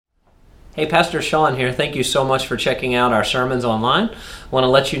Hey, Pastor Sean here. Thank you so much for checking out our sermons online. I want to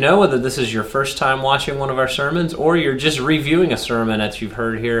let you know whether this is your first time watching one of our sermons or you're just reviewing a sermon that you've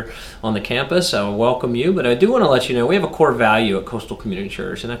heard here on the campus. I welcome you, but I do want to let you know we have a core value at Coastal Community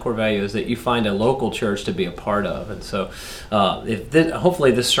Church, and that core value is that you find a local church to be a part of. And so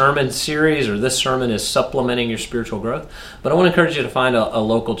hopefully this sermon series or this sermon is supplementing your spiritual growth, but I want to encourage you to find a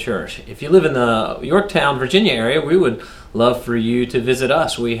local church. If you live in the Yorktown, Virginia area, we would love for you to visit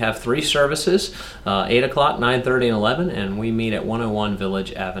us. We have 3 services, 8 o'clock, 9:30, and 11, and we meet at 101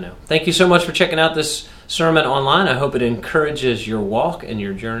 Village Avenue. Thank you so much for checking out this sermon online. I hope it encourages your walk and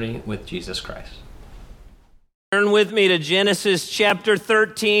your journey with Jesus Christ. Turn with me to Genesis chapter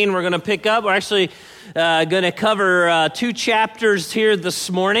 13. We're going to pick up. We're actually going to cover 2 chapters here this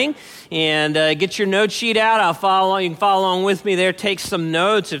morning. And get your note sheet out. You can follow along with me there. Take some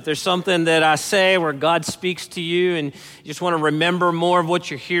notes. If there's something that I say where God speaks to you and you just want to remember more of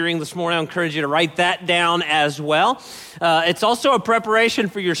what you're hearing this morning, I encourage you to write that down as well. It's also a preparation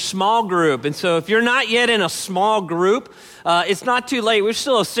for your small group. And so if you're not yet in a small group, it's not too late. We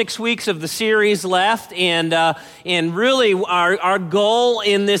still have 6 weeks of the series left, and really our goal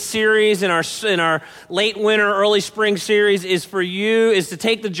in this series, in our late winter, early spring series, is to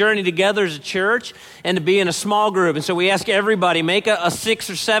take the journey together as a church and to be in a small group. And so we ask everybody, make a 6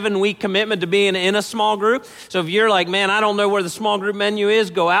 or 7 week commitment to being in a small group. So if you're like, man, I don't know where the small group menu is,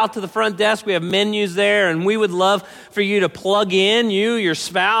 go out to the front desk. We have menus there, and we would love for you to plug in, your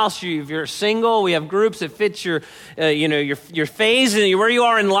spouse, if you're single. We have groups that fit your phase and where you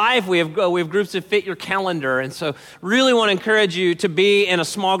are in life. We have groups that fit your calendar. And so really want to encourage you to be in a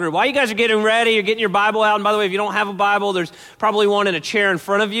small group. While you guys are getting ready, you're getting your Bible out. And by the way, if you don't have a Bible, there's probably one in a chair in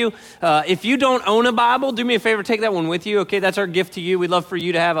front of you. If you don't own a Bible, do me a favor, take that one with you. Okay, that's our gift to you. We'd love for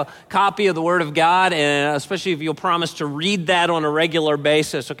you to have a copy of the Word of God, and especially if you'll promise to read that on a regular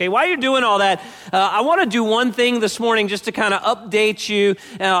basis. Okay, while you're doing all that, I want to do one thing this morning just to kind of update you.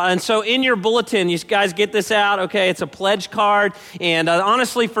 And so in your bulletin, you guys get this out. Okay, it's a pledge card. And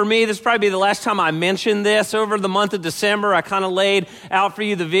honestly, for me, this is probably the last time I mentioned this. Over the month of December, I kind of laid out for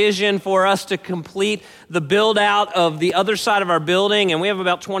you the vision for us to complete the build out of the other side of our building. And we have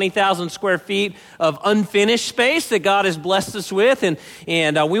about 20,000 square feet of unfinished space that God has blessed us with. And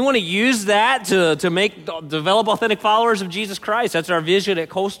we want to use that to develop authentic followers of Jesus Christ. That's our vision at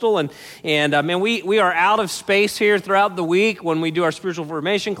Coastal. And man, we are out of space here throughout the week when we do our spiritual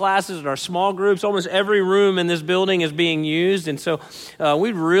formation classes and our small groups. Almost every room in this building is being used. And so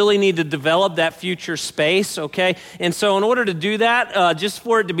we really need to develop that future space, okay? And so in order to do that, just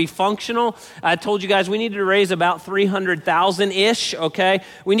for it to be functional, I told you guys we need to raise about $300,000-ish, okay?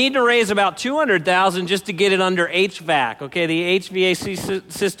 We need to raise about $200,000 just to get it under HVAC, okay? The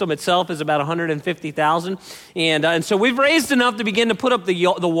HVAC system itself is about $150,000. And so we've raised enough to begin to put up the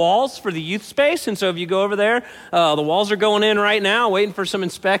walls for the youth space. And so if you go over there, the walls are going in right now, waiting for some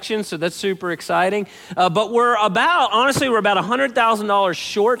inspection, so that's super exciting. But we're about $100,000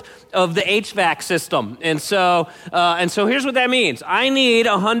 short of the HVAC system. And so here's what that means. I need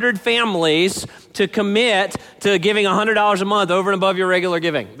 100 families to commit to giving $100 a month over and above your regular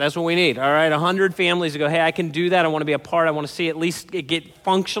giving. That's what we need, all right? 100 families to go, hey, I can do that. I want to be a part. I want to see at least it get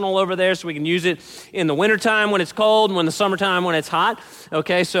functional over there so we can use it in the wintertime when it's cold and in the summertime when it's hot,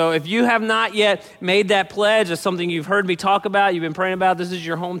 okay? So if you have not yet made that pledge, it's something you've heard me talk about, you've been praying about, this is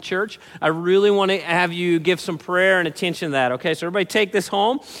your home church, I really want to have you give some prayer and attention to that, okay? So everybody take this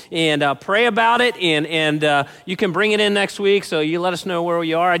home and pray about it, and you can bring it in next week, so you let us know where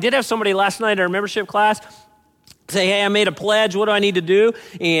you are. I did have somebody last night at our membership class say, hey, I made a pledge, what do I need to do?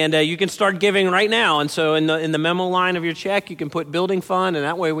 And you can start giving right now. And so in the memo line of your check, you can put building fund, and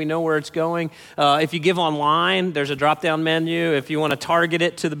that way we know where it's going. If you give online, there's a drop-down menu. If you want to target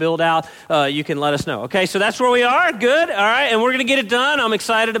it to the build-out, you can let us know. Okay, so that's where we are. Good. All right, and we're going to get it done. I'm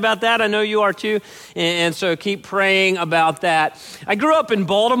excited about that. I know you are too. And so keep praying about that. I grew up in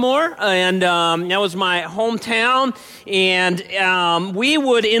Baltimore, and that was my hometown. And we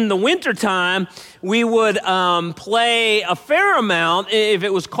would, in the wintertime, we would play a fair amount. If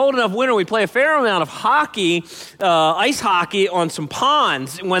it was cold enough winter, we'd play a fair amount of hockey, ice hockey on some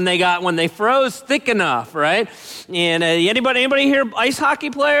ponds when they froze thick enough, right? And anybody here ice hockey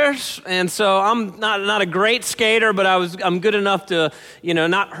players? And so I'm not a great skater, but I'm good enough to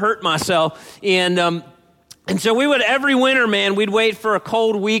not hurt myself. And And so we would, every winter, man, we'd wait for a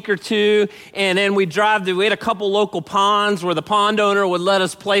cold week or two, and then we had a couple local ponds where the pond owner would let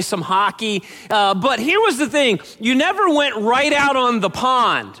us play some hockey. But here was the thing. You never went right out on the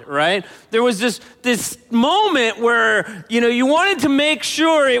pond, right? There was this moment where, you wanted to make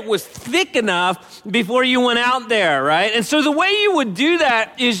sure it was thick enough before you went out there, right? And so the way you would do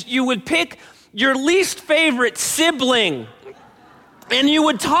that is you would pick your least favorite sibling, and you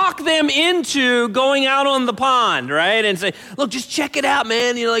would talk them into going out on the pond, right? And say, look, just check it out,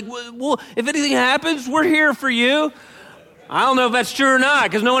 man. Well, if anything happens, we're here for you. I don't know if that's true or not,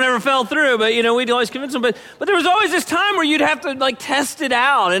 because no one ever fell through, but, we'd always convince them. But there was always this time where you'd have to, test it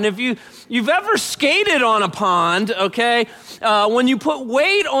out. And if you've ever skated on a pond, okay, when you put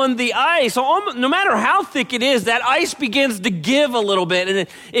weight on the ice, no matter how thick it is, that ice begins to give a little bit, and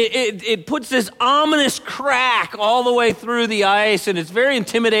it puts this ominous crack all the way through the ice, and it's very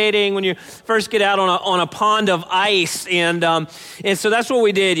intimidating when you first get out on a pond of ice. And so that's what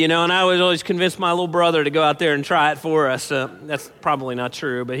we did, and I was always convinced my little brother to go out there and try it for us. That's probably not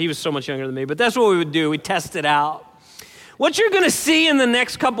true, but he was so much younger than me. But that's what we would do. We'd test it out. What you're going to see in the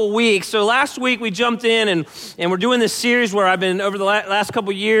next couple weeks, so last week we jumped in and we're doing this series where I've been over the last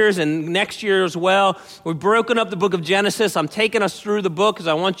couple years and next year as well. We've broken up the book of Genesis. I'm taking us through the book because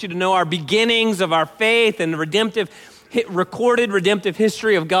I want you to know our beginnings of our faith and recorded redemptive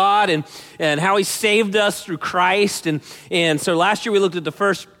history of God and how he saved us through Christ. And so last year we looked at the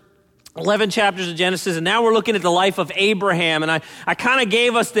first 11 chapters of Genesis, and now we're looking at the life of Abraham. And I kind of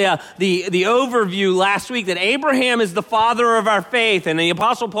gave us the overview last week that Abraham is the father of our faith. And the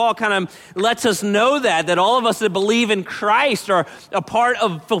Apostle Paul kind of lets us know that all of us that believe in Christ are a part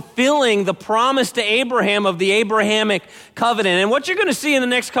of fulfilling the promise to Abraham of the Abrahamic covenant. And what you're going to see in the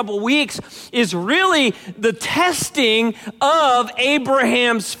next couple weeks is really the testing of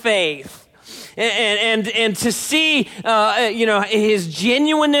Abraham's faith. And to see, his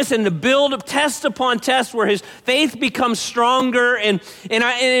genuineness and to build up test upon test where his faith becomes stronger. And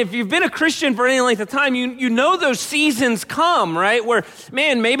if you've been a Christian for any length of time, you know those seasons come, right? Where,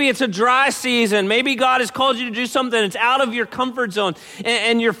 man, maybe it's a dry season. Maybe God has called you to do something that's out of your comfort zone.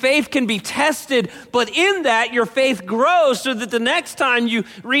 And your faith can be tested. But in that, your faith grows so that the next time you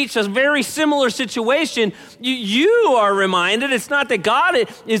reach a very similar situation, you are reminded it's not that God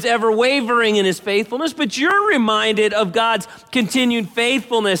is ever wavering in his faithfulness, but you're reminded of God's continued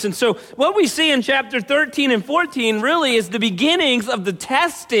faithfulness. And so what we see in chapter 13 and 14 really is the beginnings of the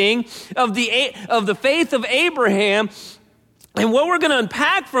testing of the faith of Abraham. And what we're going to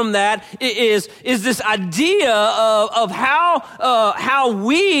unpack from that is this idea of how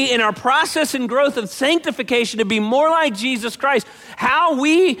we, in our process and growth of sanctification to be more like Jesus Christ,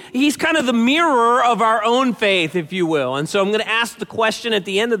 he's kind of the mirror of our own faith, if you will. And so I'm going to ask the question at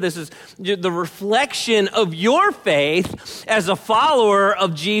the end of this is the reflection of your faith as a follower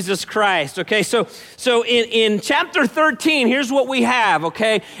of Jesus Christ. Okay, so in chapter 13, here's what we have,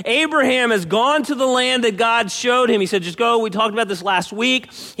 okay? Abraham has gone to the land that God showed him. He said, just go. We talked about this last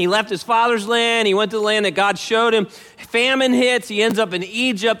week. He left his father's land. He went to the land that God showed him. Famine hits. He ends up in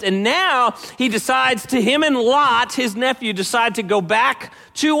Egypt. And now him and Lot, his nephew, decide to go back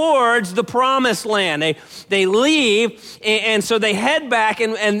towards the promised land. They leave, and so they head back,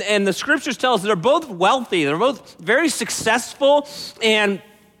 and the scriptures tell us they're both wealthy. They're both very successful, and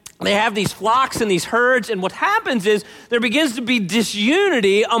they have these flocks and these herds, and what happens is there begins to be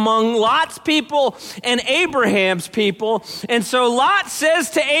disunity among Lot's people and Abraham's people. And so Lot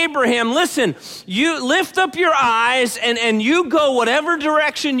says to Abraham, listen, you lift up your eyes and you go whatever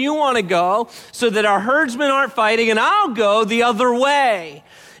direction you want to go so that our herdsmen aren't fighting, and I'll go the other way.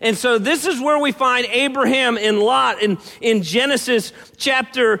 And so this is where we find Abraham and Lot in Genesis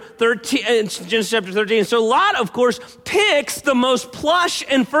chapter 13. So Lot, of course, picks the most plush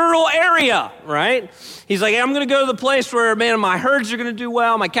and fertile area, right? He's like, hey, I'm going to go to the place where, man, my herds are going to do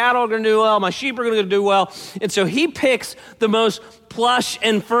well, my cattle are going to do well, my sheep are going to do well. And so he picks the most plush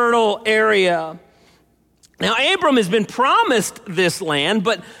and fertile area. Now, Abram has been promised this land,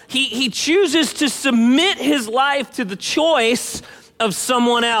 but he chooses to submit his life to the choice of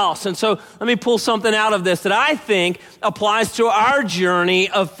someone else. And so let me pull something out of this that I think applies to our journey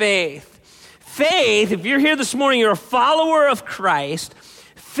of faith. Faith, if you're here this morning, you're a follower of Christ,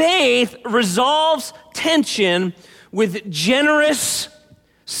 faith resolves tension with generous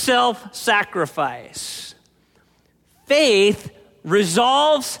self-sacrifice. Faith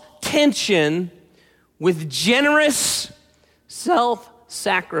resolves tension with generous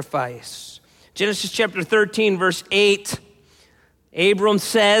self-sacrifice. Genesis chapter 13, verse 8, Abram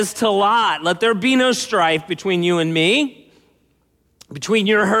says to Lot, let there be no strife between you and me, between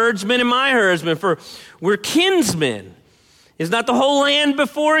your herdsmen and my herdsmen, for we're kinsmen. Is not the whole land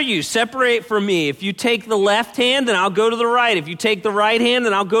before you? Separate from me. If you take the left hand, then I'll go to the right. If you take the right hand,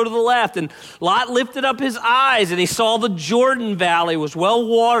 then I'll go to the left. And Lot lifted up his eyes, and he saw the Jordan Valley was well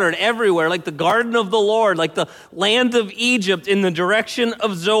watered everywhere, like the garden of the Lord, like the land of Egypt in the direction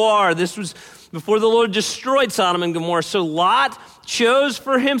of Zoar. This was before the Lord destroyed Sodom and Gomorrah. So Lot chose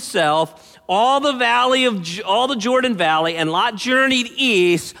for himself all the Jordan Valley, and Lot journeyed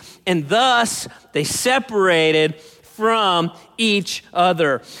east, and thus they separated from each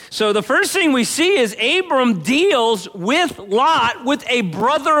other. So the first thing we see is Abram deals with Lot with a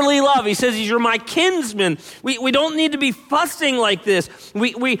brotherly love. He says, you're my kinsman. We don't need to be fussing like this.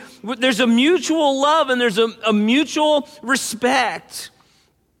 There's a mutual love and there's a mutual respect.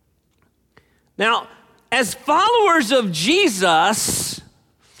 Now, as followers of Jesus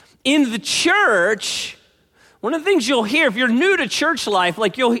in the church, one of the things you'll hear, if you're new to church life,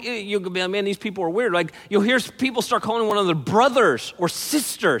 like you'll be like, man, these people are weird. Like you'll hear people start calling one another brothers or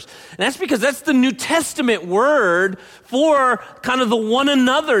sisters. And that's because that's the New Testament word for kind of the one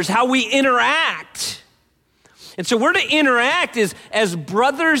another's, how we interact. And so we're to interact as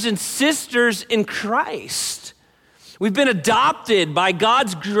brothers and sisters in Christ. We've been adopted by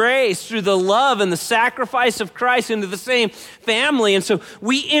God's grace through the love and the sacrifice of Christ into the same family. And so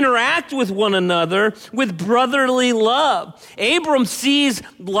we interact with one another with brotherly love. Abram sees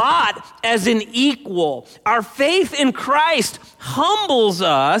Lot as an equal. Our faith in Christ humbles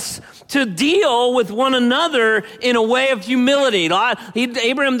us to deal with one another in a way of humility.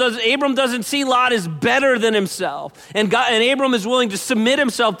 Abram doesn't see Lot as better than himself. And Abram is willing to submit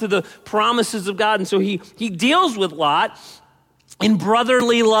himself to the promises of God. And so he deals with Lot in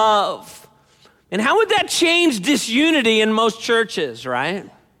brotherly love. And how would that change disunity in most churches, right?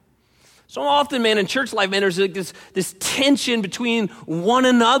 So often, man, in church life, man, there's like this tension between one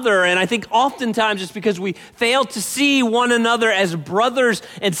another. And I think oftentimes it's because we fail to see one another as brothers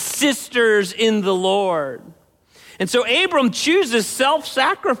and sisters in the Lord. And so Abram chooses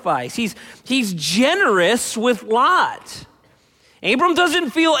self-sacrifice. He's generous with Lot. Abram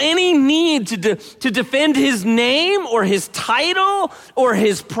doesn't feel any need to defend his name or his title or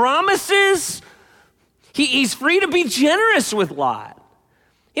his promises. He's free to be generous with Lot.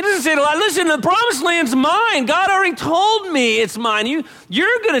 He doesn't say to Lot, listen, the promised land's mine. God already told me it's mine.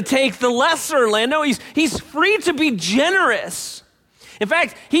 You're going to take the lesser land. No, he's free to be generous. In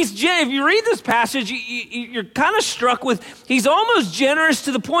fact, if you read this passage, you're kind of struck with, he's almost generous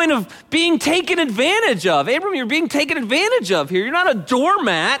to the point of being taken advantage of. Abram, you're being taken advantage of here. You're not a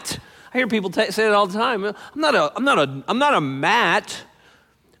doormat. I hear people say it all the time. I'm not a mat.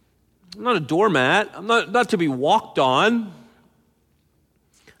 I'm not a doormat. I'm not to be walked on.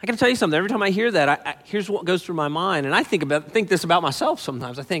 I got to tell you something. Every time I hear that, here's what goes through my mind. And I think this about myself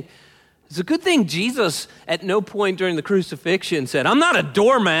sometimes. I think, it's a good thing Jesus at no point during the crucifixion said, I'm not a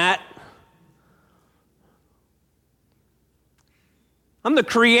doormat. I'm the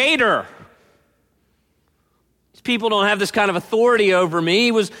creator. These people don't have this kind of authority over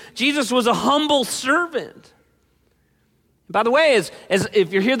me. Jesus was a humble servant. By the way, as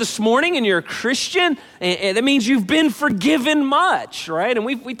if you're here this morning and you're a Christian, that means you've been forgiven much, right? And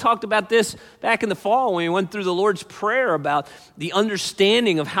we talked about this back in the fall when we went through the Lord's Prayer about the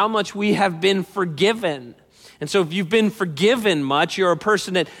understanding of how much we have been forgiven. And so if you've been forgiven much, you're a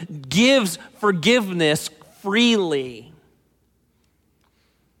person that gives forgiveness freely.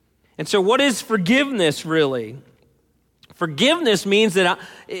 And so what is forgiveness really? Forgiveness means that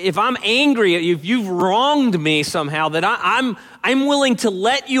if I'm angry at you, if you've wronged me somehow, that I'm willing to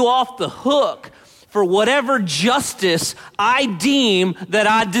let you off the hook for whatever justice I deem that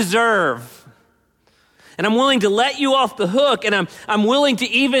I deserve. And I'm willing to let you off the hook, and I'm willing to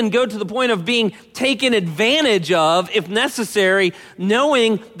even go to the point of being taken advantage of, if necessary,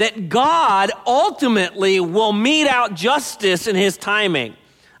 knowing that God ultimately will mete out justice in his timing.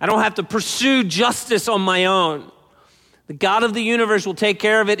 I don't have to pursue justice on my own. The God of the universe will take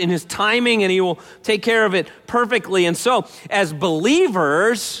care of it in his timing, and he will take care of it perfectly. And so, as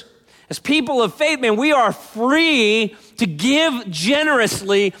believers, as people of faith, man, we are free to give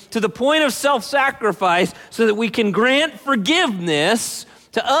generously to the point of self-sacrifice so that we can grant forgiveness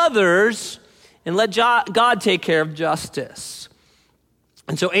to others and let God take care of justice.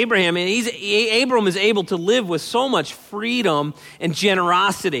 And so Abram is able to live with so much freedom and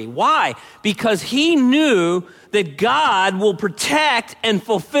generosity. Why? Because he knew that God will protect and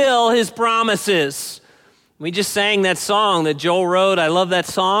fulfill his promises. We just sang that song that Joel wrote. I love that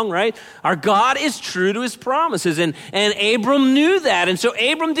song, right? Our God is true to his promises. And Abram knew that. And so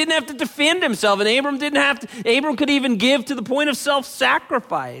Abram didn't have to defend himself. And Abram could even give to the point of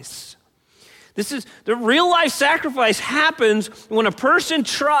self-sacrifice. The real life sacrifice happens when a person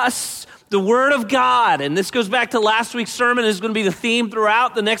trusts the Word of God. And this goes back to last week's sermon. This is going to be the theme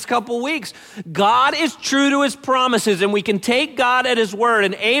throughout the next couple of weeks. God is true to his promises, and we can take God at his word.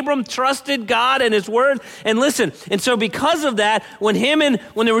 And Abram trusted God and his word. And listen, and so because of that, when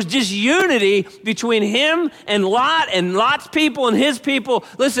there was just unity between him and Lot's people and his people,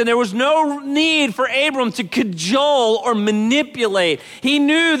 listen, there was no need for Abram to cajole or manipulate. He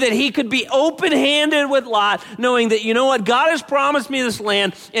knew that he could be open-handed with Lot, knowing that, you know what, God has promised me this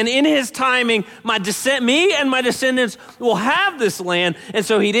land, and in his timing, me and my descendants will have this land, and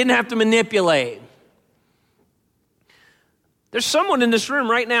so he didn't have to manipulate. There's someone in this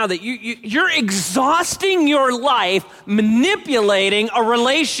room right now that you're exhausting your life manipulating a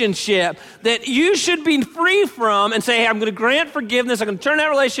relationship that you should be free from and say, hey, I'm going to grant forgiveness. I'm going to turn that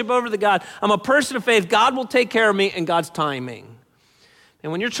relationship over to God. I'm a person of faith. God will take care of me in God's timing.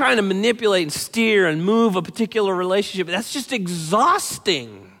 And when you're trying to manipulate and steer and move a particular relationship, that's just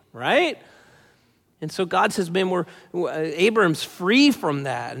exhausting. Right? And so God says, man, Abram's free from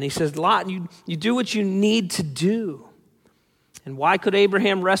that. And he says, Lot, you do what you need to do. And why could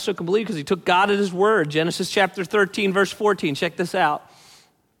Abraham rest so completely? Because he took God at his word. Genesis chapter 13, verse 14. Check this out.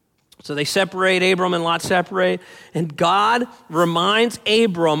 So they separate, Abram and Lot separate. And God reminds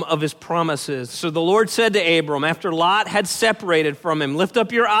Abram of his promises. So the Lord said to Abram, after Lot had separated from him, lift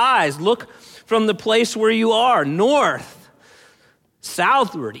up your eyes, look from the place where you are, north,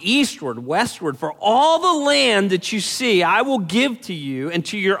 southward, eastward, westward, for all the land that you see, I will give to you and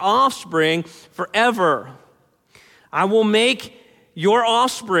to your offspring forever. I will make your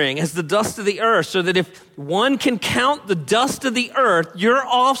offspring as the dust of the earth, so that if one can count the dust of the earth, your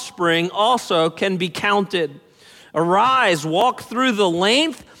offspring also can be counted. Arise, walk through the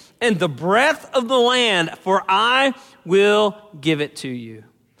length and the breadth of the land, for I will give it to you.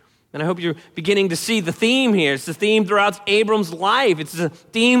 And I hope you're beginning to see the theme here. It's the theme throughout Abram's life. It's the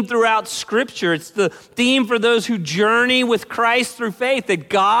theme throughout Scripture. It's the theme for those who journey with Christ through faith, that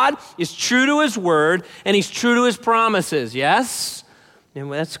God is true to his word and he's true to his promises. Yes?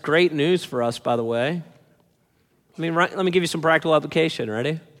 And that's great news for us, by the way. Let me give you some practical application.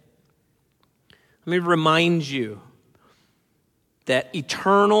 Ready? Let me remind you that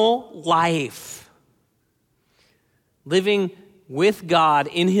eternal life, living with God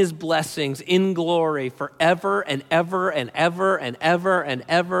in his blessings, in glory, forever and ever and ever and ever and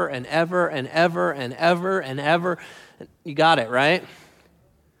ever and ever and ever and ever and ever, you got it, right?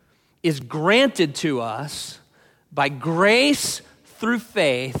 Is granted to us by grace through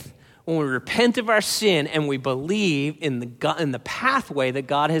faith when we repent of our sin and we believe in the pathway that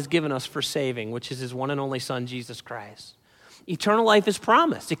God has given us for saving, which is his one and only Son, Jesus Christ. Eternal life is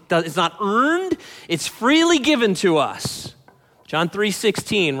promised. It's not earned, it's freely given to us. John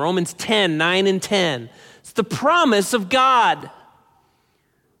 3:16, Romans 10, 9 and 10. It's the promise of God.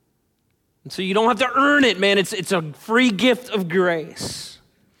 And so you don't have to earn it, man. It's a free gift of grace.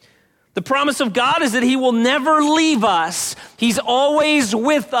 The promise of God is that he will never leave us. He's always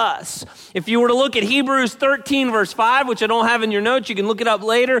with us. If you were to look at Hebrews 13, verse 5, which I don't have in your notes, you can look it up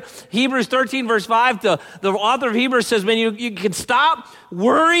later. Hebrews 13, verse 5, the author of Hebrews says, man, you can stop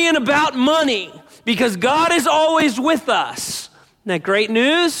worrying about money because God is always with us. Isn't that great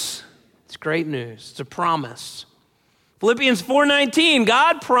news? It's great news. It's a promise. Philippians 4:19,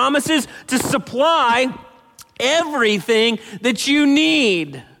 God promises to supply everything that you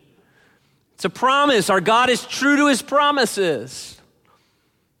need. It's a promise. Our God is true to his promises.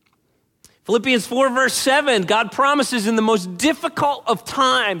 Philippians 4, verse 7, God promises in the most difficult of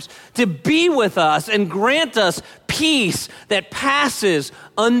times to be with us and grant us peace that passes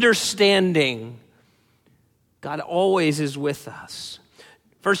understanding. God always is with us.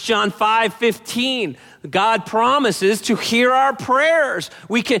 1 John 5:15, God promises to hear our prayers.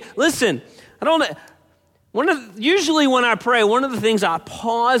 We can, listen, usually when I pray, one of the things I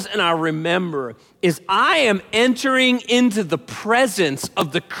pause and I remember is I am entering into the presence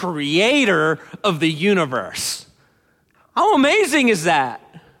of the creator of the universe. How amazing is that?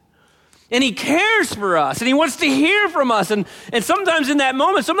 And he cares for us, and he wants to hear from us. And sometimes in that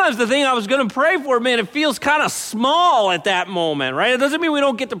moment, sometimes the thing I was going to pray for, man, it feels kind of small at that moment, right? It doesn't mean we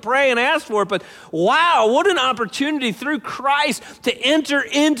don't get to pray and ask for it, but wow, what an opportunity through Christ to enter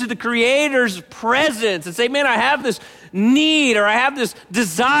into the Creator's presence and say, man, I have this need, or I have this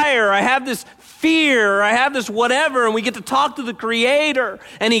desire, or I have this fear, or I have this whatever, and we get to talk to the Creator,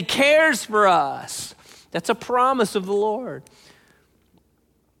 and he cares for us. That's a promise of the Lord.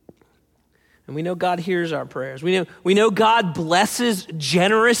 And we know God hears our prayers. We know God blesses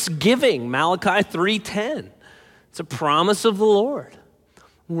generous giving. Malachi 3:10. It's a promise of the Lord.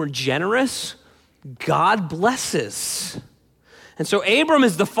 When we're generous, God blesses. And so Abram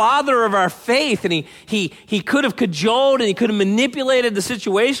is the father of our faith, and he could have cajoled and he could have manipulated the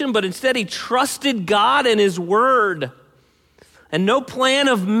situation, but instead he trusted God and his word. And no plan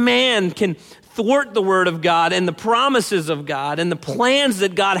of man can thwart the word of God and the promises of God and the plans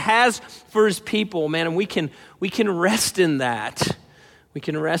that God has for his people, man. And we can rest in that. We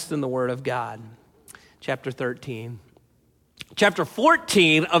can rest in the word of God. Chapter 13. Chapter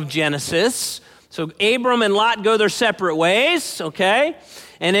 14 of Genesis. So Abram and Lot go their separate ways, okay?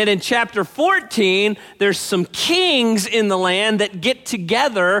 And then in chapter 14, there's some kings in the land that get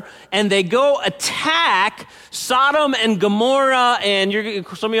together and they go attack Sodom and Gomorrah. And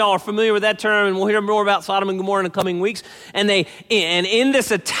some of y'all are familiar with that term, and we'll hear more about Sodom and Gomorrah in the coming weeks. And in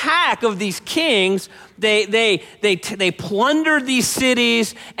this attack of these kings, they plunder these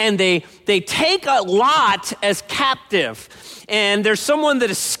cities and they take a Lot as captive. And there's someone that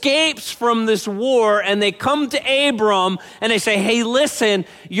escapes from this war, and they come to Abram and they say, hey, listen,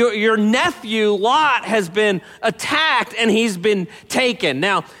 your nephew Lot has been attacked and he's been taken.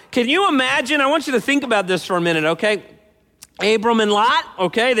 Now, can you imagine? I want you to think about this for a minute, okay? Abram and Lot,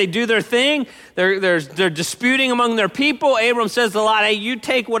 okay, they do their thing. They're disputing among their people. Abram says to Lot, hey, you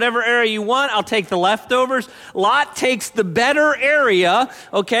take whatever area you want. I'll take the leftovers. Lot takes the better area,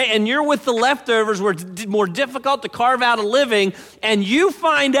 okay, and you're with the leftovers where it's more difficult to carve out a living, and you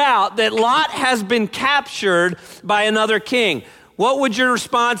find out that Lot has been captured by another king. What would your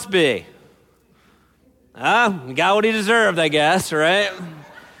response be? He got what he deserved, I guess, right?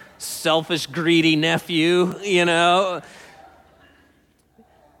 Selfish, greedy nephew, you know.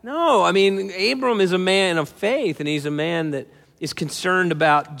 No, I mean, Abram is a man of faith, and he's a man that is concerned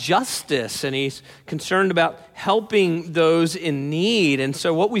about justice, and he's concerned about helping those in need. And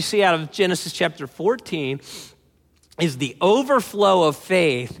so what we see out of Genesis chapter 14 is the overflow of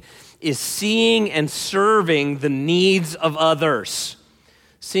faith is seeing and serving the needs of others.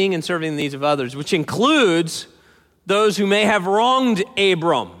 Seeing and serving the needs of others, which includes those who may have wronged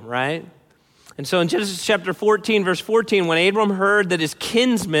Abram, right? And so in Genesis chapter 14, verse 14, when Abram heard that his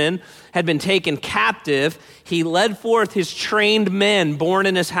kinsmen had been taken captive, he led forth his trained men born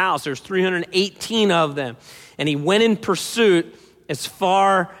in his house. There's 318 of them. And he went in pursuit as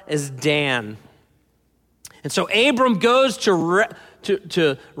far as Dan. And so Abram goes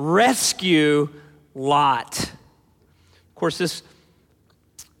to rescue Lot. Of course, this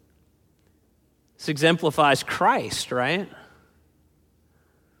exemplifies Christ, right?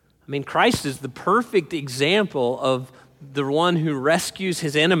 I mean, Christ is the perfect example of the one who rescues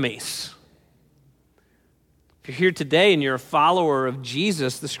his enemies. If you're here today and you're a follower of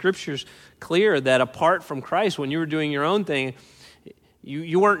Jesus, the scripture's clear that apart from Christ, when you were doing your own thing,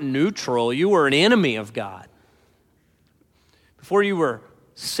 you weren't neutral. You were an enemy of God. Before you were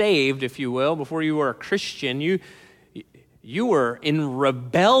saved, if you will, before you were a Christian, you were in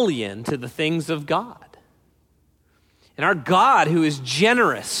rebellion to the things of God. And our God, who is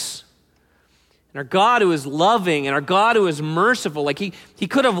generous, and our God who is loving, and our God who is merciful, like he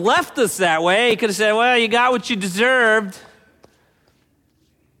could have left us that way. He could have said, well, you got what you deserved.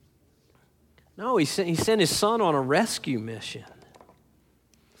 No, he sent his son on a rescue mission.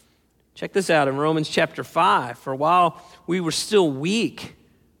 Check this out in Romans chapter 5. For while we were still weak,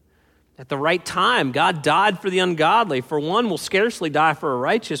 at the right time, God died for the ungodly. For one will scarcely die for a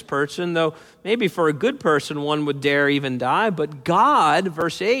righteous person, though maybe for a good person one would dare even die. But God,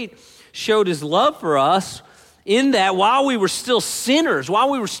 verse 8, showed his love for us in that while we were still sinners, while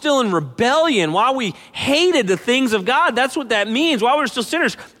we were still in rebellion, while we hated the things of God, that's what that means. While we were still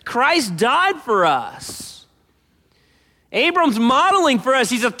sinners, Christ died for us. Abram's modeling for us.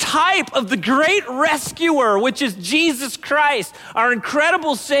 He's a type of the great rescuer, which is Jesus Christ, our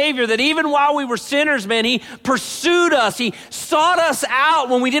incredible Savior, that even while we were sinners, man, he pursued us. He sought us out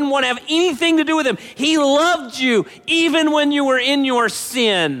when we didn't want to have anything to do with him. He loved you even when you were in your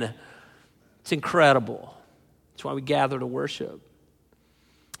sin. It's incredible. That's why we gather to worship.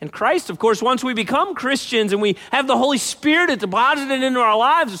 And Christ, of course, once we become Christians and we have the Holy Spirit deposited into our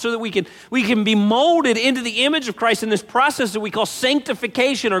lives so that we can be molded into the image of Christ in this process that we call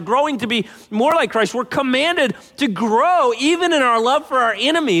sanctification or growing to be more like Christ, we're commanded to grow even in our love for our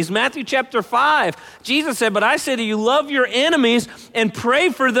enemies. Matthew chapter 5, Jesus said, but I say to you, love your enemies and pray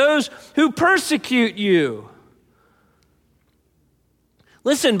for those who persecute you.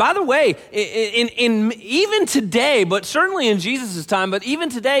 Listen, by the way, in even today, but certainly in Jesus' time, but even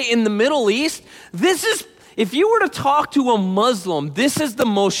today in the Middle East, if you were to talk to a Muslim, this is the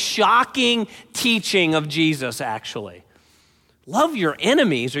most shocking teaching of Jesus, actually. Love your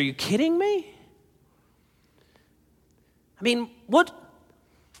enemies. Are you kidding me? I mean,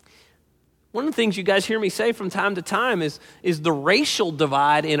 one of the things you guys hear me say from time to time is the racial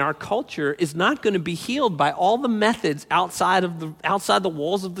divide in our culture is not going to be healed by all the methods outside the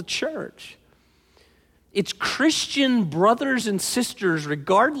walls of the church. It's Christian brothers and sisters,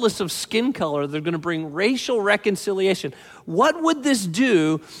 regardless of skin color, they're going to bring racial reconciliation. What would this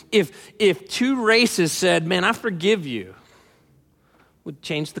do if two races said, man, I forgive you? Would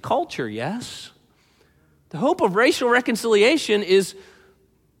change the culture, yes? The hope of racial reconciliation is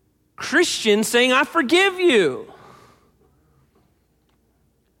Christians saying, I forgive you.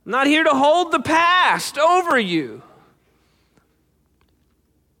 I'm not here to hold the past over you.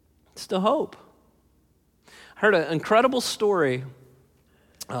 It's the hope. I heard an incredible story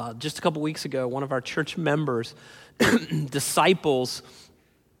just a couple weeks ago. One of our church members disciples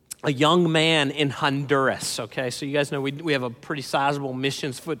a young man in Honduras, okay? So you guys know we have a pretty sizable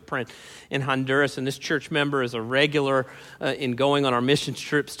missions footprint in Honduras, and this church member is a regular in going on our missions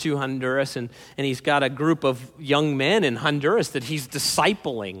trips to Honduras, and he's got a group of young men in Honduras that he's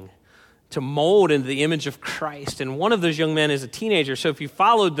discipling to mold into the image of Christ. And one of those young men is a teenager, so if you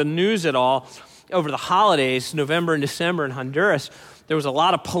followed the news at all over the holidays, November and December in Honduras, there was a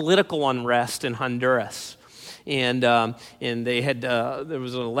lot of political unrest in Honduras. And they had there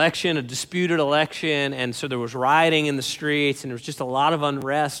was an election, a disputed election, and so there was rioting in the streets, and there was just a lot of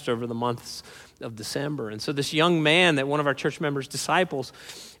unrest over the months of December. And so this young man that one of our church members disciples,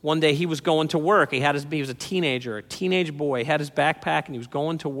 one day he was going to work. He was a teenage boy. He had his backpack, and he was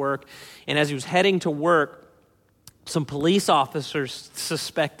going to work. And as he was heading to work, some police officers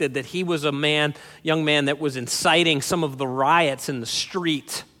suspected that he was a young man that was inciting some of the riots in the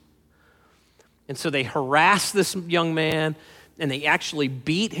street. And so they harassed this young man, and they actually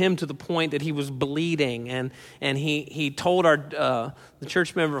beat him to the point that he was bleeding. And he told the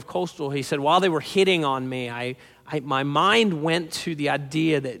church member of Coastal, he said, while they were hitting on me, my mind went to the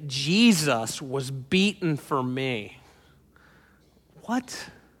idea that Jesus was beaten for me. What?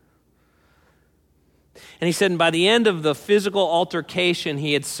 And he said, and by the end of the physical altercation,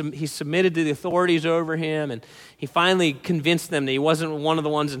 he submitted to the authorities over him, and he finally convinced them that he wasn't one of the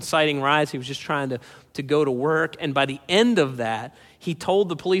ones inciting riots. He was just trying to go to work. And by the end of that, he told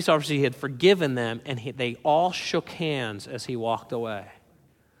the police officers he had forgiven them, and they all shook hands as he walked away.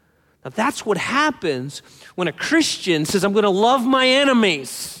 Now that's what happens when a Christian says, I'm going to love my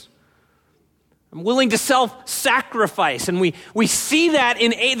enemies. I'm willing to self-sacrifice. And we see that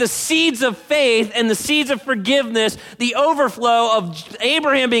in the seeds of faith and the seeds of forgiveness, the overflow of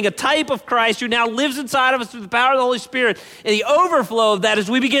Abraham being a type of Christ who now lives inside of us through the power of the Holy Spirit. And the overflow of that is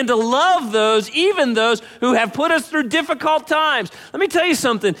we begin to love even those who have put us through difficult times. Let me tell you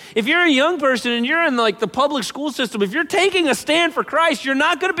something. If you're a young person and you're in the public school system, if you're taking a stand for Christ, you're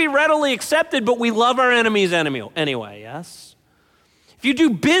not going to be readily accepted, but we love our enemies anyway, yes? If you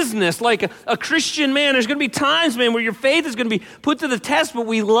do business like a Christian man, there's going to be times, man, where your faith is going to be put to the test, but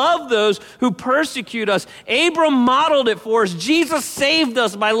we love those who persecute us. Abram modeled it for us. Jesus saved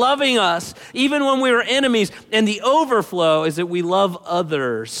us by loving us, even when we were enemies. And the overflow is that we love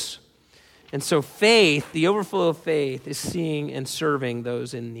others. And so faith, the overflow of faith, is seeing and serving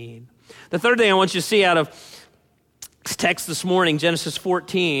those in need. The third thing I want you to see out of this text this morning, Genesis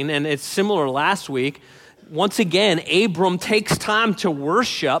 14, and it's similar to last week. Once again, Abram takes time to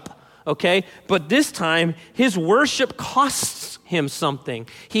worship, okay? But this time, his worship costs him something.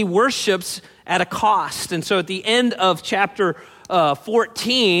 He worships at a cost. And so at the end of chapter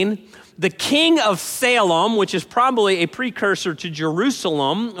 14, the king of Salem, which is probably a precursor to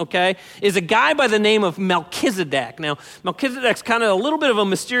Jerusalem, okay, is a guy by the name of Melchizedek. Now, Melchizedek's kind of a little bit of a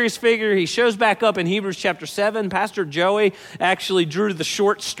mysterious figure. He shows back up in Hebrews chapter 7. Pastor Joey actually drew the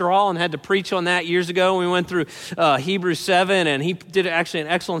short straw and had to preach on that years ago. We went through Hebrews 7, and he did actually an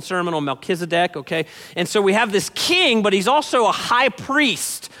excellent sermon on Melchizedek, okay? And so we have this king, but he's also a high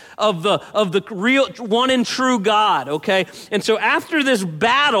priest of the real one and true God, okay? And so after this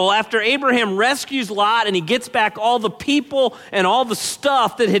battle, after Abraham rescues Lot and he gets back all the people and all the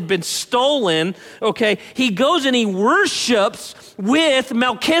stuff that had been stolen, okay, he goes and he worships with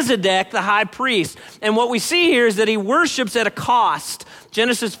Melchizedek, the high priest. And what we see here is that he worships at a cost.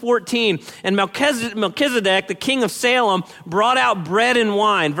 Genesis 14, and Melchizedek, the king of Salem, brought out bread and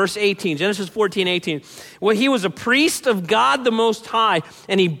wine. Verse 18, Genesis 14:18. Well, he was a priest of God the Most High,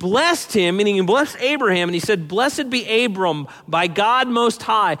 and he blessed him, meaning he blessed Abraham, and he said, "Blessed be Abram by God Most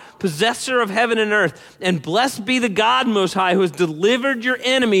High, possessor of heaven and earth, and blessed be the God Most High who has delivered your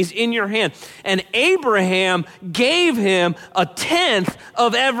enemies in your hand." And Abraham gave him a tenth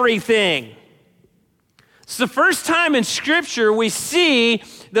of everything. It's the first time in Scripture we see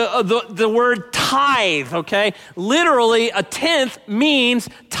the word tithe, okay? Literally, a tenth means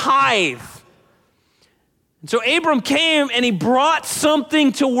tithe. And so Abram came and he brought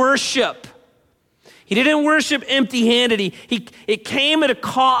something to worship. He didn't worship empty-handed. It came at a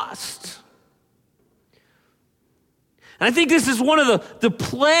cost. And I think this is one of the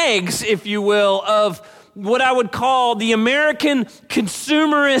plagues, if you will, of what I would call the American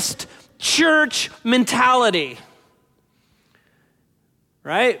consumerist church mentality.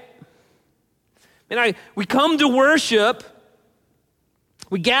 Right? And we come to worship,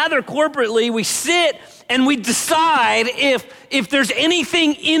 we gather corporately, we sit, and we decide if there's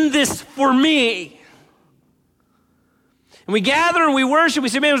anything in this for me. And we gather and we worship, we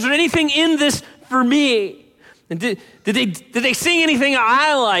say, man, was there anything in this for me? And did they sing anything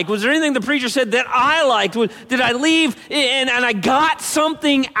I liked? Was there anything the preacher said that I liked? Did I leave and I got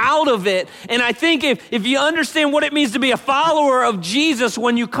something out of it? And I think if you understand what it means to be a follower of Jesus,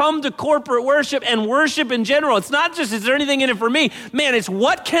 when you come to corporate worship and worship in general, it's not just, is there anything in it for me? Man, it's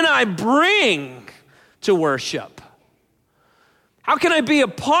what can I bring to worship? How can I be a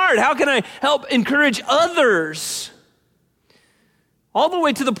part? How can I help encourage others? All the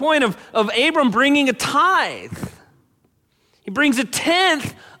way to the point of Abram bringing a tithe. He brings a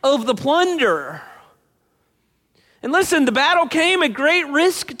tenth of the plunder. And listen, the battle came at great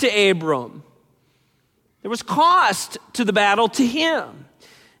risk to Abram. There was cost to the battle to him.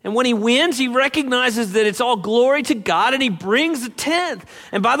 And when he wins, he recognizes that it's all glory to God, and he brings a tenth.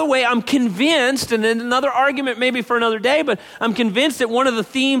 And by the way, I'm convinced, and then another argument maybe for another day, but I'm convinced that one of the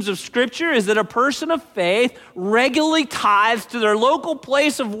themes of Scripture is that a person of faith regularly tithes to their local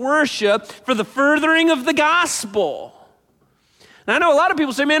place of worship for the furthering of the gospel. And I know a lot of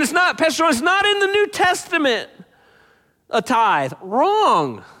people say, man, it's not, Pastor Ron, it's not in the New Testament, a tithe.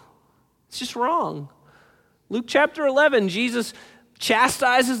 Wrong. It's just wrong. Luke chapter 11, Jesus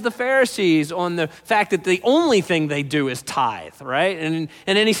chastises the Pharisees on the fact that the only thing they do is tithe, right? And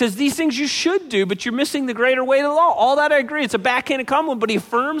then he says, these things you should do, but you're missing the greater weight of the law. All that I agree. It's a backhanded compliment, but he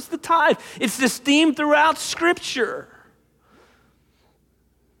affirms the tithe. It's this theme throughout Scripture.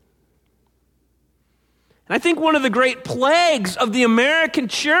 And I think one of the great plagues of the American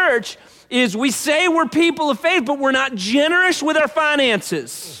church is we say we're people of faith, but we're not generous with our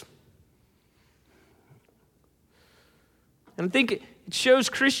finances. And I think it shows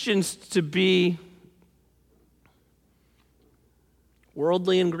Christians to be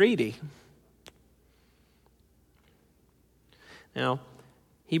worldly and greedy. Now,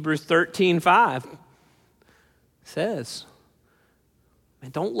 Hebrews 13:5 says,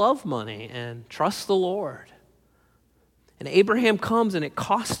 man, don't love money and trust the Lord. And Abraham comes and it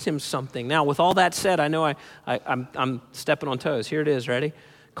costs him something. Now, with all that said, I know I'm stepping on toes. Here it is, ready?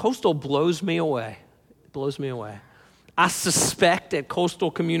 Coastal blows me away. It blows me away. I suspect at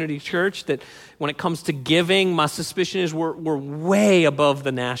Coastal Community Church that when it comes to giving, my suspicion is we're way above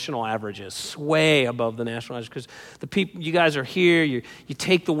the national averages, way above the national averages, because the people, you guys are here, you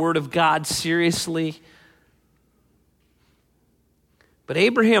take the Word of God seriously. But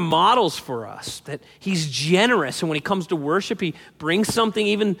Abraham models for us that he's generous, and when he comes to worship, he brings something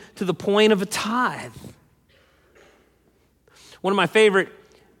even to the point of a tithe. One of my favorite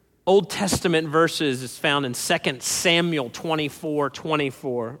Old Testament verses is found in 2 Samuel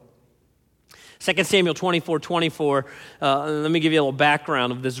 24:24. 2 Samuel 24:24. Let me give you a little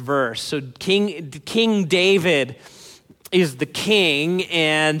background of this verse. So King David is the king,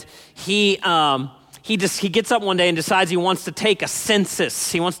 and he gets up one day and decides he wants to take a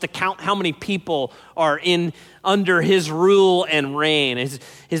census. He wants to count how many people are under his rule and reign.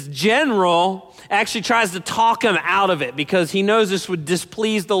 His general actually tries to talk him out of it because he knows this would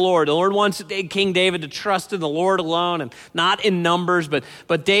displease the Lord. The Lord wants King David to trust in the Lord alone and not in numbers,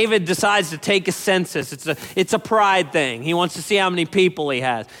 but David decides to take a census. It's a pride thing. He wants to see how many people he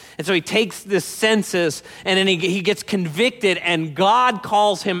has. And so he takes this census, and then he gets convicted, and God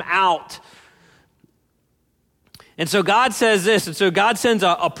calls him out. And so God says this, and so God sends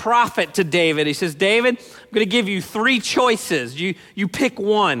a prophet to David. He says, David, I'm going to give you 3 choices. You pick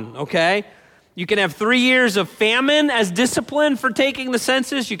one, okay? You can have 3 years of famine as discipline for taking the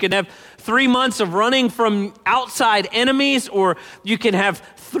census. You can have 3 months of running from outside enemies, or you can have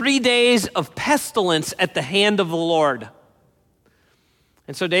 3 days of pestilence at the hand of the Lord.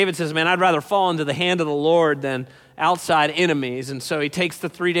 And so David says, man, I'd rather fall into the hand of the Lord than outside enemies. And so he takes the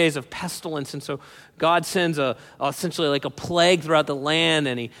 3 days of pestilence. And so God sends essentially like a plague throughout the land,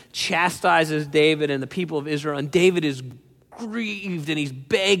 and he chastises David and the people of Israel. And David is grieved, and he's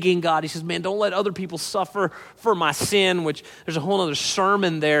begging God. He says, man, don't let other people suffer for my sin, which there's a whole other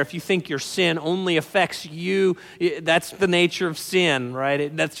sermon there. If you think your sin only affects you, that's the nature of sin, right?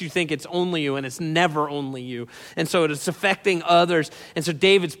 You think it's only you, and it's never only you. And so it's affecting others. And so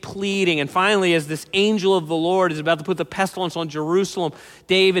David's pleading. And finally, as this angel of the Lord is about to put the pestilence on Jerusalem,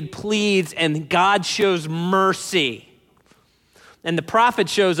 David pleads, and God shows mercy. And the prophet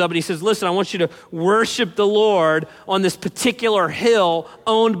shows up and he says, listen, I want you to worship the Lord on this particular hill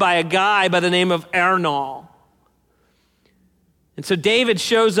owned by a guy by the name of Arnal. And so David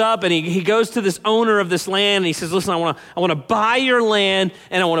shows up and he goes to this owner of this land and he says, listen, I want to buy your land,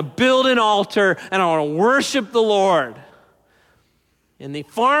 and I want to build an altar, and I want to worship the Lord. And the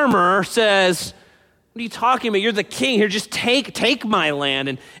farmer says, what are you talking about? You're the king. Here, just take my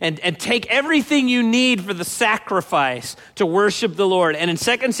land and take everything you need for the sacrifice to worship the Lord. And in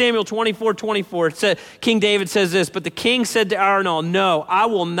 2 Samuel 24, it said, King David says this, but the king said to Arnal, no, I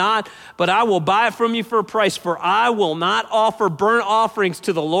will not, but I will buy it from you for a price, for I will not offer burnt offerings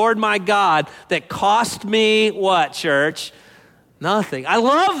to the Lord my God that cost me what, church? Nothing. I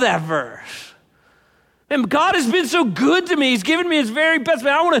love that verse. And God has been so good to me. He's given me his very best.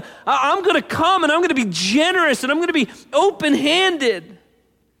 Man, I'm going to come, and I'm going to be generous, and I'm going to be open-handed.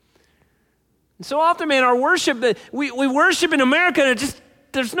 And so often, man, our worship, we worship in America, and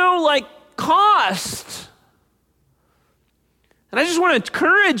there's no cost. And I just want to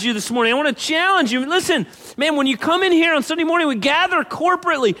encourage you this morning. I want to challenge you. Listen, man, when you come in here on Sunday morning, we gather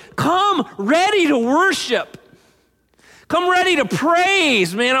corporately. Come ready to worship. Come ready to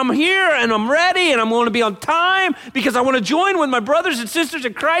praise, man. I'm here and I'm ready and I'm going to be on time because I want to join with my brothers and sisters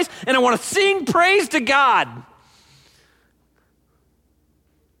in Christ, and I want to sing praise to God.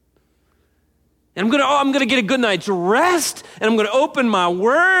 And I'm going to get a good night's rest, and I'm going to open my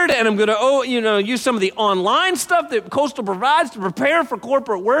word, and I'm going to use some of the online stuff that Coastal provides to prepare for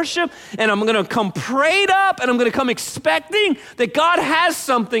corporate worship, and I'm going to come prayed up, and I'm going to come expecting that God has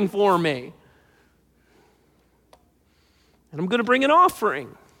something for me. And I'm going to bring an offering.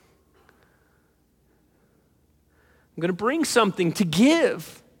 I'm going to bring something to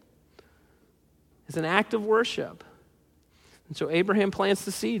give as an act of worship. And so Abraham plants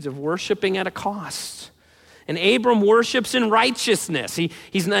the seeds of worshiping at a cost. And Abram worships in righteousness.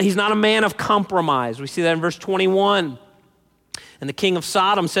 He's not a man of compromise. We see that in verse 21. And the king of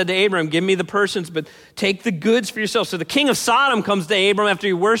Sodom said to Abram, give me the persons, but take the goods for yourself. So the king of Sodom comes to Abram after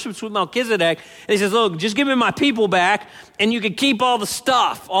he worships with Melchizedek, and he says, look, just give me my people back, and you can keep all the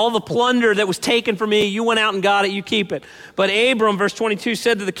stuff, all the plunder that was taken from me. You went out and got it, you keep it. But Abram, verse 22,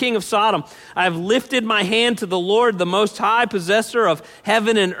 said to the king of Sodom, I have lifted my hand to the Lord, the Most High, possessor of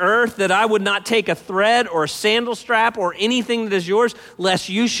heaven and earth, that I would not take a thread or a sandal strap or anything that is yours, lest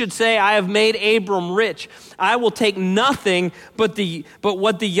you should say, I have made Abram rich. I will take nothing but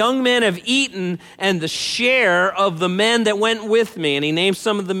what the young men have eaten, and the share of the men that went with me. And he names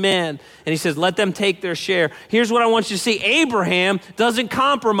some of the men, and he says, let them take their share. Here's what I want you to see. Abraham doesn't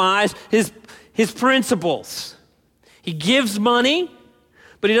compromise his principles. He gives money,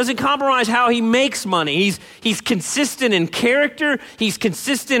 but he doesn't compromise how he makes money. He's consistent in character. He's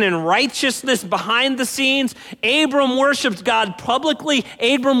consistent in righteousness behind the scenes. Abram worships God publicly.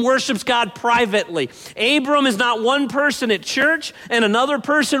 Abram worships God privately. Abram is not one person at church and another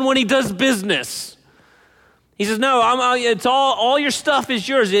person when he does business. He says, no, it's all your stuff is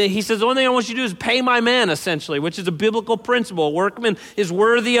yours. He says, the only thing I want you to do is pay my men, essentially, which is a biblical principle. A workman is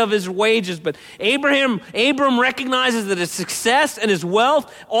worthy of his wages. But Abram recognizes that his success and his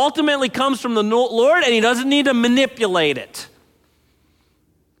wealth ultimately comes from the Lord, and he doesn't need to manipulate it.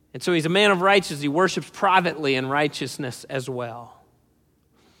 And so he's a man of righteousness. He worships privately in righteousness as well.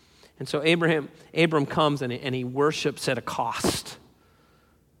 And so Abram comes and he worships at a cost.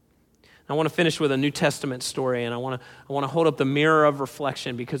 I want to finish with a New Testament story, and I want to hold up the mirror of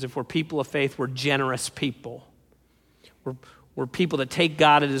reflection, because if we're people of faith, we're generous people. We're people that take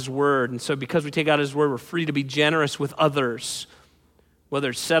God at his word, and so because we take God at his word, we're free to be generous with others, whether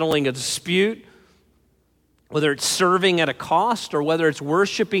it's settling a dispute, whether it's serving at a cost, or whether it's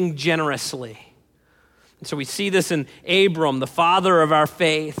worshiping generously. And so we see this in Abram, the father of our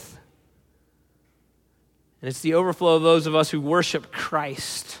faith. And it's the overflow of those of us who worship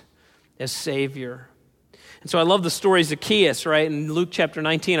Christ as Savior. And so I love the story of Zacchaeus, right? In Luke chapter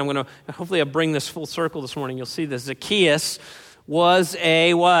 19, hopefully I'll bring this full circle this morning. You'll see this. Zacchaeus was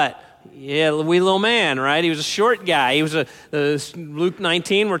a what? Yeah, wee little man, right? He was a short guy. He was Luke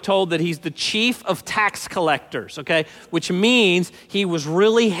 19, we're told that he's the chief of tax collectors, okay? Which means he was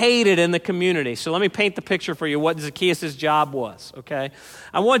really hated in the community. So let me paint the picture for you what Zacchaeus' job was, okay?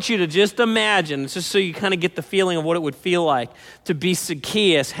 I want you to just imagine, just so you kind of get the feeling of what it would feel like to be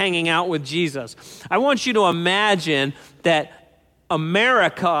Zacchaeus hanging out with Jesus. I want you to imagine that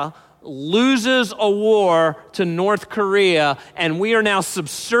America loses a war to North Korea, and we are now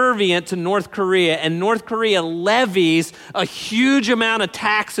subservient to North Korea, and North Korea levies a huge amount of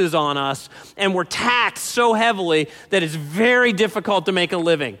taxes on us, and we're taxed so heavily that it's very difficult to make a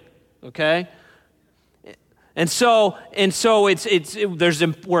living, okay? And so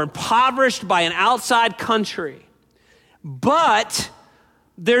we're impoverished by an outside country, but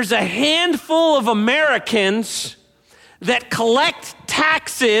there's a handful of Americans that collect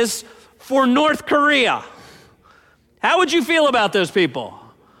taxes for North Korea. How would you feel about those people?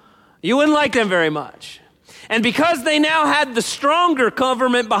 You wouldn't like them very much. And because they now had the stronger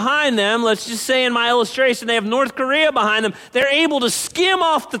government behind them, let's just say in my illustration, they have North Korea behind them, they're able to skim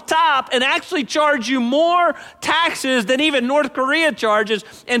off the top and actually charge you more taxes than even North Korea charges.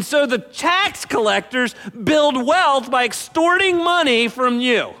 And so the tax collectors build wealth by extorting money from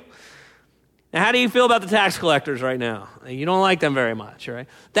you. Now, how do you feel about the tax collectors right now? You don't like them very much, right?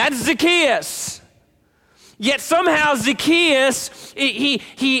 That's Zacchaeus. Yet somehow Zacchaeus,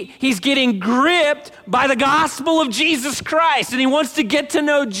 he's getting gripped by the gospel of Jesus Christ, and he wants to get to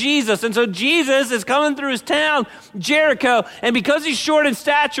know Jesus. And so Jesus is coming through his town, Jericho, and because he's short in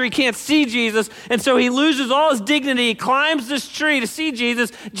stature, he can't see Jesus, and so he loses all his dignity. He climbs this tree to see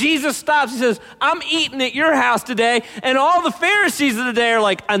Jesus. Jesus stops. He says, I'm eating at your house today. And all the Pharisees of the day are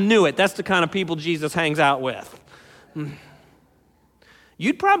like, I knew it. That's the kind of people Jesus hangs out with.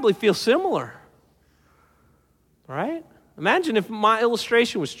 You'd probably feel similar. Right? Imagine if my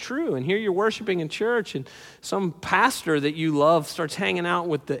illustration was true and here you're worshiping in church and some pastor that you love starts hanging out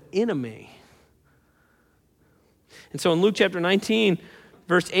with the enemy. And so in Luke chapter 19,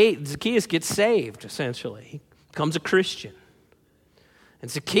 verse 8, Zacchaeus gets saved, essentially. He becomes a Christian. And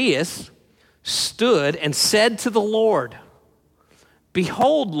Zacchaeus stood and said to the Lord,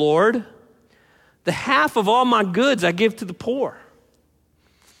 Behold, Lord, the half of all my goods I give to the poor.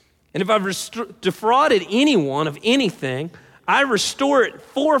 And if I've defrauded anyone of anything, I restore it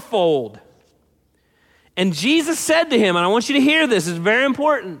fourfold. And Jesus said to him, and I want you to hear this, it's very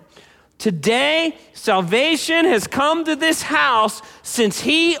important. Today, salvation has come to this house, since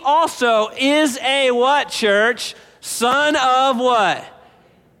he also is a what, church? Son of what?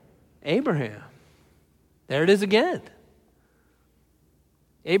 Abraham. There it is again.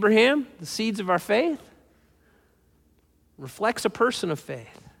 Abraham, the seeds of our faith, reflects a person of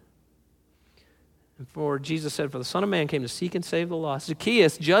faith. And for Jesus said, for the Son of Man came to seek and save the lost.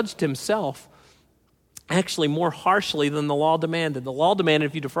 Zacchaeus judged himself actually more harshly than the law demanded. The law demanded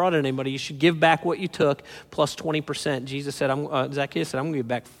if you defrauded anybody, you should give back what you took plus 20%. Jesus said, Zacchaeus said, I'm going to give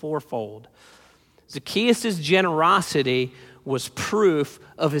back fourfold. Zacchaeus' generosity was proof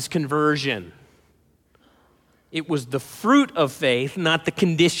of his conversion. It was the fruit of faith, not the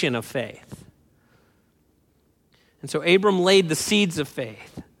condition of faith. And so Abram laid the seeds of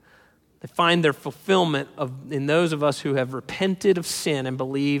faith. They find their fulfillment in those of us who have repented of sin and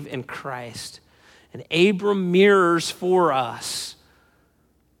believe in Christ. And Abram mirrors for us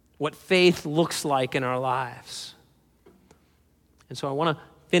what faith looks like in our lives. And so I want to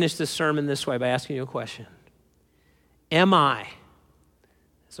finish this sermon this way by asking you a question. Am I,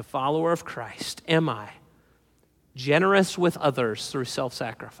 as a follower of Christ, am I generous with others through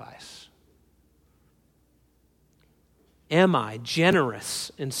self-sacrifice? Am I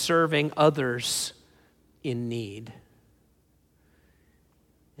generous in serving others in need?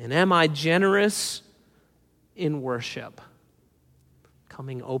 And am I generous in worship,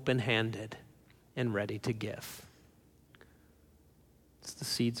 coming open-handed and ready to give? It's the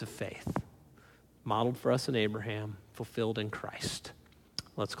seeds of faith, modeled for us in Abraham, fulfilled in Christ.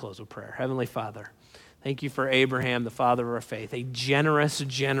 Let's close with prayer. Heavenly Father, thank you for Abraham, the father of our faith, a generous,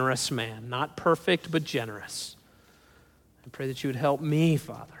 generous man, not perfect, but generous. I pray that you would help me,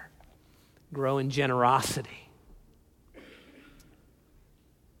 Father, grow in generosity.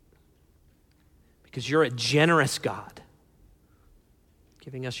 Because you're a generous God,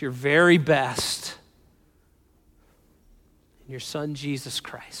 giving us your very best in your Son, Jesus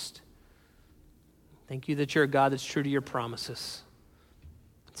Christ. Thank you that you're a God that's true to your promises.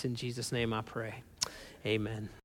 It's in Jesus' name I pray. Amen.